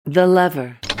The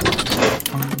Lever.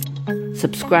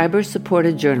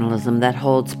 Subscriber-supported journalism that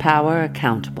holds power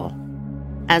accountable.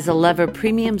 As a Lever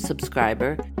Premium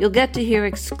subscriber, you'll get to hear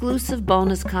exclusive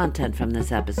bonus content from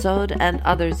this episode and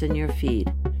others in your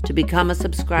feed. To become a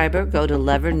subscriber, go to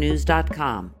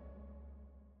levernews.com.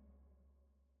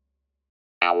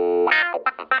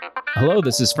 Hello,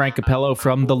 this is Frank Capello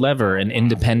from The Lever, an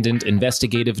independent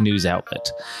investigative news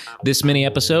outlet. This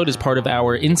mini-episode is part of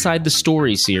our Inside the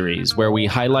Story series, where we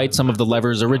highlight some of The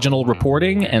Lever's original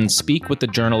reporting and speak with the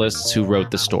journalists who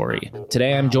wrote the story.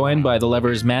 Today I'm joined by The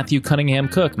Lever's Matthew Cunningham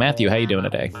Cook. Matthew, how you doing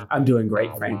today? I'm doing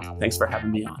great, Frank. Thanks for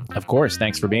having me on. Of course,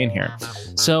 thanks for being here.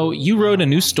 So you wrote a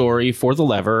new story for The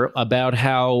Lever about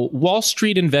how Wall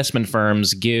Street investment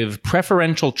firms give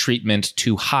preferential treatment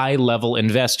to high-level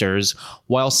investors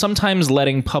while sometimes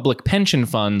letting public pension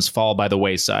funds fall by the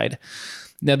wayside.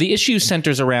 Now, the issue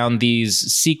centers around these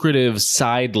secretive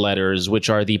side letters, which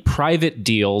are the private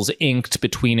deals inked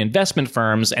between investment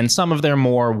firms and some of their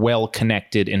more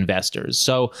well-connected investors.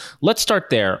 So let's start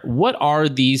there. What are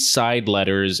these side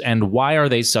letters and why are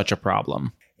they such a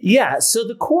problem? Yeah, so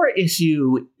the core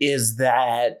issue is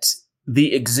that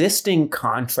the existing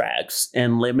contracts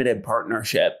and limited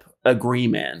partnership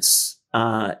agreements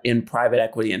in private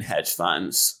equity and hedge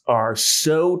funds are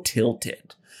so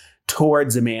tilted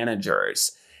towards the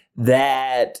managers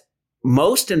that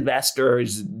most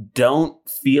investors don't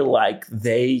feel like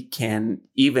they can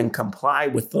even comply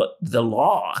with the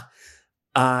law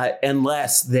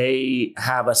unless they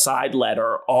have a side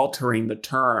letter altering the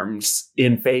terms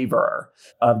in favor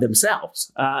of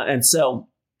themselves. And so,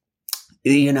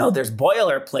 there's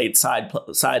boilerplate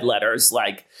side letters,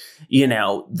 like,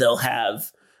 they'll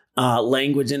have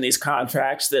language in these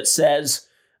contracts that says,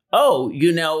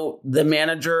 the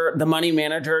money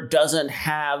manager doesn't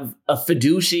have a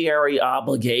fiduciary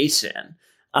obligation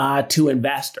to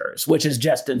investors, which is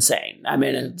just insane. I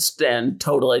mean, it's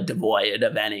totally devoid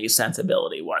of any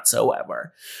sensibility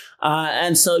whatsoever.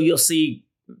 And so you'll see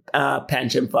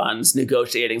pension funds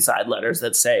negotiating side letters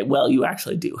that say, well, you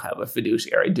actually do have a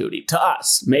fiduciary duty to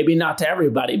us. Maybe not to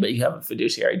everybody, but you have a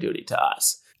fiduciary duty to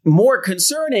us. More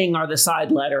concerning are the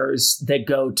side letters that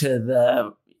go to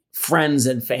the friends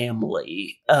and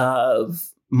family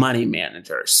of money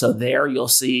managers. So there you'll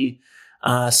see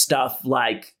stuff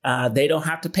like they don't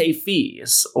have to pay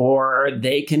fees, or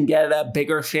they can get a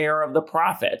bigger share of the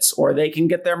profits, or they can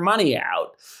get their money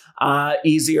out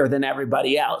easier than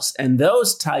everybody else. And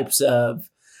those types of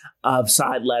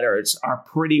side letters are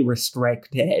pretty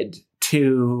restricted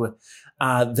to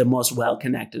the most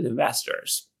well-connected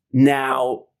investors.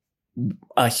 Now,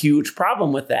 a huge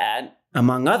problem with that,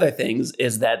 among other things,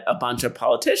 is that a bunch of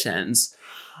politicians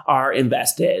are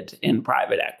invested in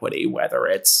private equity, whether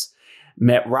it's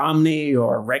Mitt Romney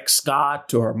or Rick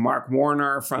Scott or Mark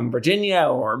Warner from Virginia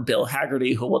or Bill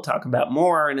Hagerty, who we'll talk about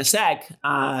more in a sec.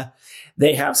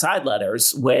 They have side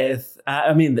letters with,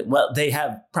 they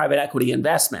have private equity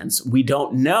investments. We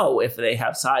don't know if they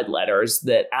have side letters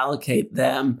that allocate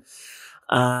them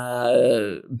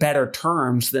better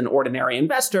terms than ordinary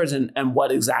investors, and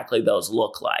what exactly those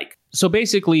look like. So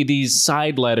basically, these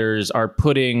side letters are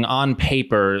putting on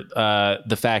paper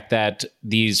the fact that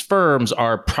these firms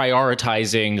are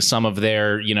prioritizing some of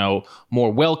their,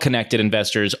 more well-connected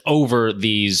investors over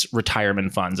these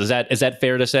retirement funds. Is that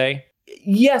fair to say?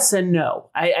 Yes and no.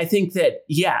 I think that,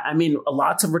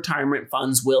 lots of retirement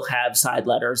funds will have side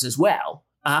letters as well.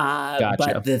 Gotcha.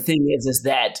 But the thing is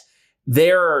that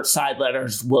their side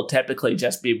letters will typically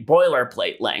just be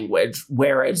boilerplate language,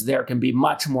 whereas there can be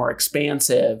much more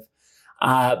expansive,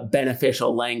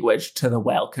 beneficial language to the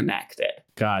well-connected.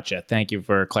 Gotcha. Thank you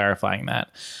for clarifying that.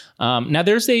 Now,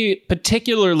 there's a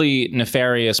particularly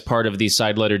nefarious part of these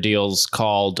side letter deals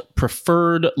called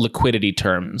preferred liquidity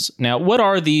terms. Now, what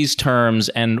are these terms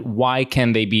and why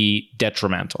can they be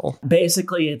detrimental?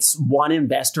 Basically, it's one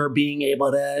investor being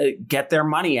able to get their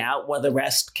money out while the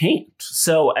rest can't.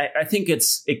 So I think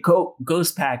it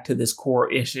goes back to this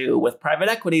core issue with private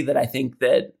equity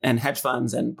and hedge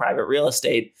funds and private real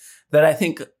estate that I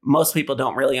think most people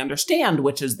don't really understand,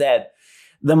 which is that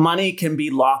the money can be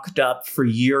locked up for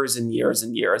years and years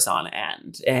and years on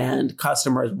end, and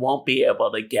customers won't be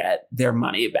able to get their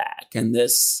money back. And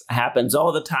this happens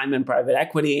all the time in private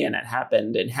equity, and it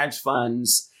happened in hedge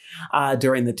funds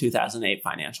during the 2008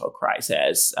 financial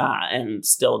crisis, and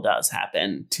still does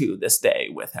happen to this day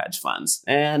with hedge funds.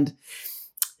 And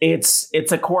it's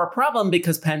a core problem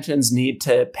because pensions need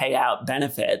to pay out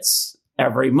benefits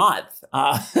every month.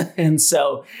 And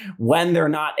so when they're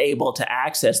not able to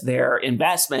access their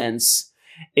investments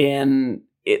in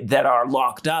that are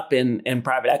locked up in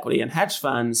private equity and hedge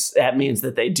funds, that means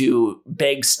that they do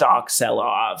big stock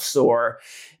sell-offs or,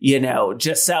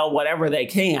 just sell whatever they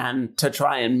can to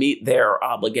try and meet their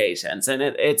obligations. And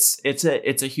it's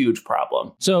a huge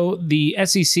problem. So the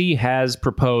SEC has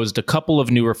proposed a couple of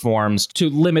new reforms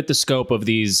to limit the scope of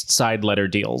these side letter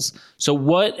deals. So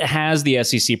what has the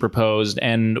SEC proposed,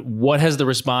 and what has the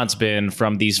response been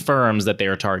from these firms that they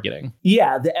are targeting?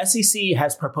 Yeah, the SEC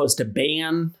has proposed to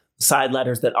ban side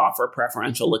letters that offer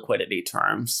preferential liquidity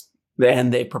terms.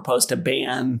 And they propose to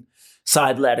ban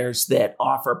side letters that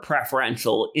offer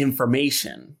preferential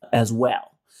information as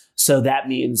well. So that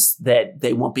means that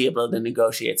they won't be able to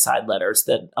negotiate side letters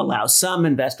that allow some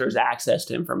investors access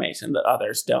to information that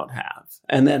others don't have.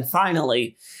 And then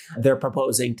finally, they're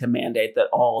proposing to mandate that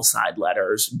all side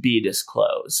letters be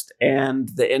disclosed. And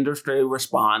the industry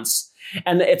response,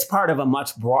 and it's part of a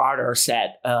much broader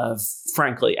set of,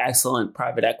 frankly, excellent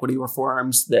private equity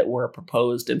reforms that were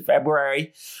proposed in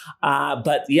February.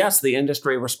 But yes, the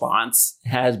industry response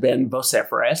has been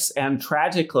vociferous. And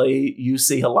tragically, you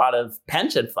see a lot of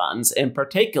pension funds in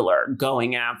particular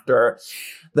going after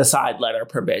the side letter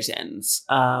provisions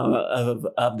of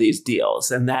these deals.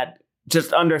 And that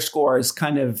just underscores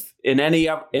kind of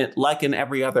like in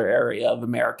every other area of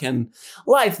American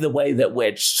life, the way that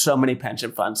which so many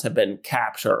pension funds have been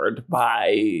captured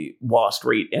by Wall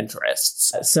Street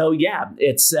interests. So yeah,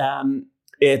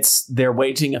 they're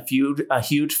waging a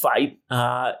huge fight,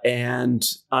 and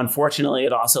unfortunately,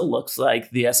 it also looks like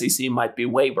the SEC might be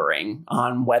wavering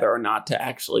on whether or not to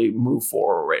actually move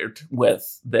forward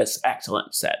with this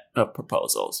excellent set of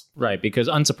proposals. Right, because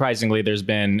unsurprisingly, there's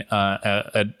been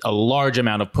a large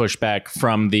amount of pushback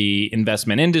from the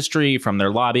investment industry, from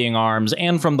their lobbying arms,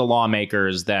 and from the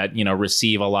lawmakers that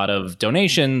receive a lot of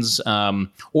donations,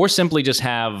 or simply just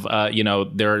have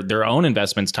their own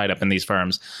investments tied up in these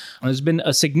firms. There's been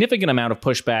a significant amount of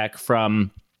pushback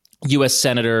from U.S.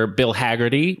 Senator Bill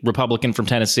Hagerty, Republican from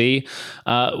Tennessee.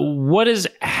 What has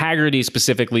Hagerty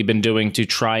specifically been doing to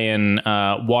try and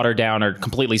water down or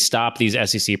completely stop these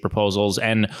SEC proposals?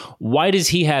 And why does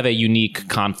he have a unique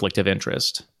conflict of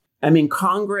interest? I mean,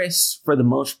 Congress, for the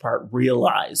most part,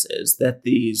 realizes that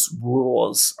these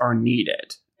rules are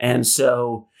needed. And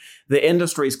so the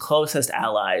industry's closest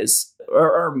allies,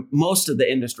 or most of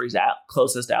the industry's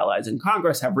closest allies in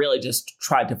Congress, have really just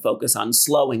tried to focus on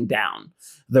slowing down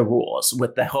the rules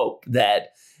with the hope that,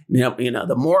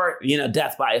 the more,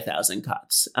 death by 1,000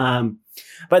 cuts.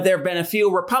 But there have been a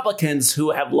few Republicans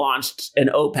who have launched an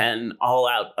open,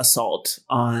 all-out assault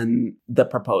on the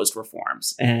proposed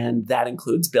reforms. And that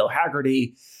includes Bill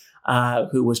Hagerty,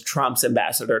 who was Trump's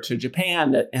ambassador to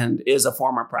Japan and is a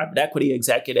former private equity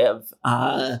executive.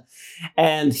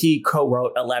 And he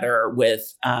co-wrote a letter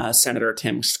with Senator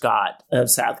Tim Scott of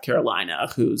South Carolina,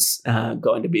 who's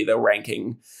going to be the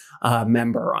ranking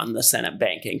member on the Senate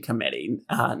Banking Committee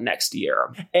next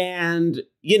year. And,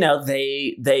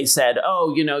 they said,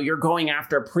 you're going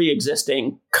after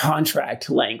pre-existing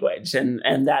contract language, and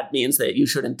that means that you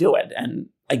shouldn't do it. And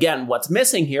again, what's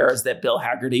missing here is that Bill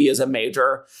Hagerty is a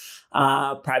major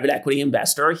private equity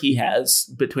investor. He has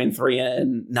between $3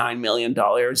 and $9 million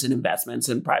in investments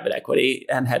in private equity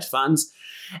and hedge funds,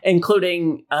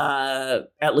 including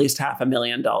at least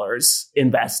 $500,000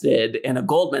 invested in a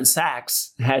Goldman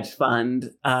Sachs hedge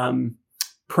fund,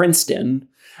 Princeton,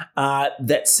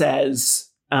 that says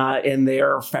in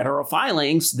their federal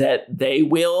filings that they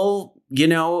will,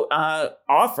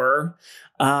 offer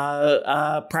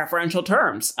preferential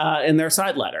terms in their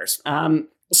side letters.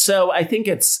 So I think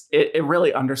it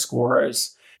really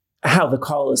underscores how the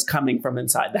call is coming from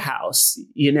inside the House,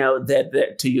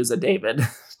 that to use a David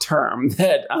term,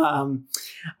 that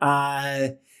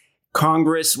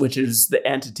Congress, which is the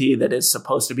entity that is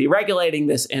supposed to be regulating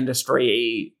this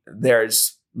industry,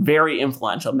 there's very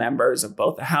influential members of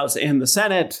both the House and the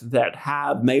Senate that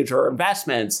have major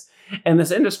investments in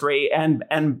this industry and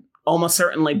almost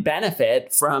certainly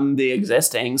benefit from the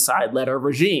existing side letter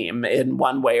regime in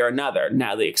one way or another.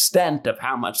 Now, the extent of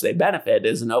how much they benefit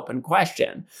is an open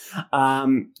question.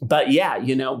 But yeah,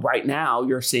 right now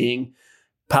you're seeing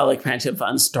public pension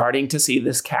funds starting to see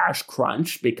this cash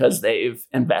crunch because they've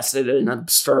invested an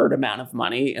absurd amount of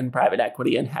money in private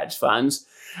equity and hedge funds,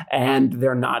 and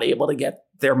they're not able to get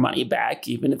their money back,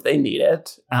 even if they need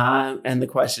it. And the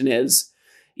question is,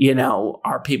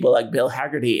 are people like Bill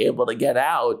Hagerty able to get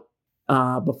out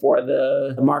before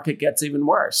the market gets even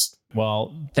worse.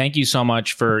 Well, thank you so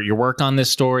much for your work on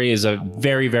this story. Is a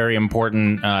very, very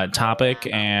important topic.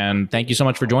 And thank you so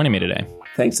much for joining me today.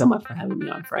 Thanks so much for having me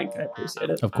on, Frank. I appreciate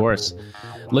it. Of course.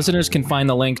 Listeners can find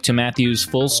the link to Matthew's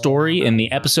full story in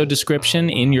the episode description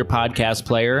in your podcast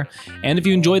player. And if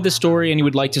you enjoyed the story and you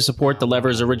would like to support The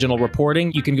Lever's original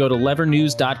reporting, you can go to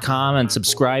levernews.com and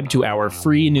subscribe to our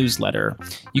free newsletter.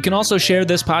 You can also share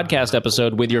this podcast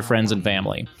episode with your friends and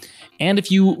family. And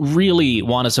if you really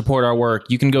want to support our work,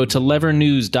 you can go to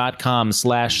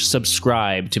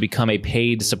levernews.com/subscribe to become a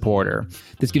paid supporter.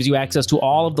 This gives you access to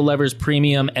all of The Lever's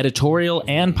premium editorial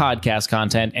and podcast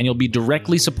content, and you'll be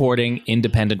directly supporting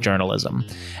independent journalism.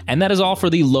 And that is all for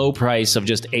the low price of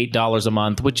just $8 a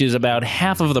month, which is about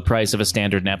half of the price of a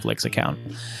standard Netflix account.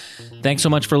 Thanks so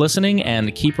much for listening,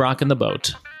 and keep rocking the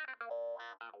boat.